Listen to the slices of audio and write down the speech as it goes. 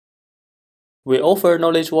We offer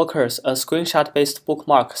knowledge workers a screenshot-based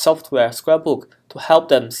bookmark software Scrapbook to help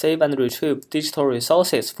them save and retrieve digital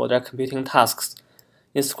resources for their computing tasks.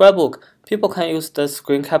 In Scrapbook, people can use the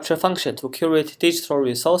screen capture function to curate digital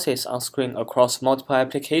resources on screen across multiple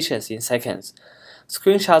applications in seconds.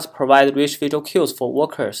 Screenshots provide rich visual cues for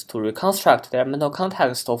workers to reconstruct their mental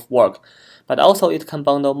context of work, but also it can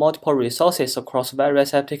bundle multiple resources across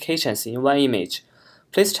various applications in one image.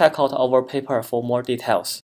 Please check out our paper for more details.